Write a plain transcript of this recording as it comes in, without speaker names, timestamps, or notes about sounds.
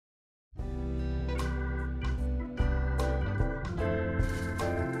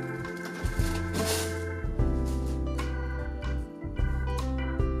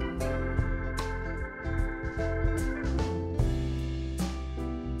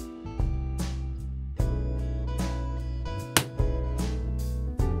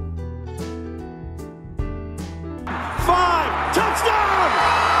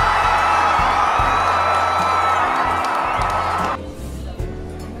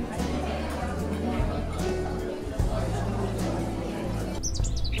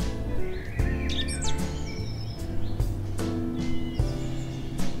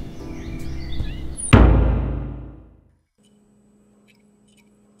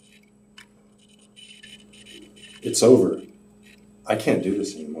It's over. I can't do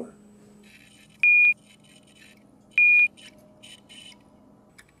this anymore.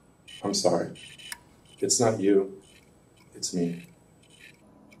 I'm sorry. It's not you. It's me.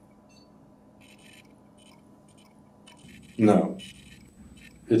 No.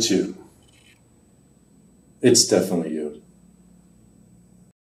 It's you. It's definitely you.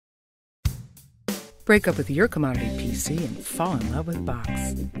 Break up with your commodity PC and fall in love with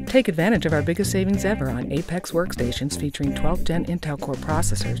BOXX. Take advantage of our biggest savings ever on Apex workstations featuring 12th Gen Intel Core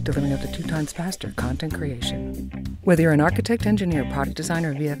processors delivering up to 2 times faster content creation. Whether you're an architect, engineer, product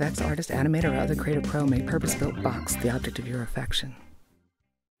designer, VFX artist, animator, or other creative pro, make purpose-built BOXX the object of your affection.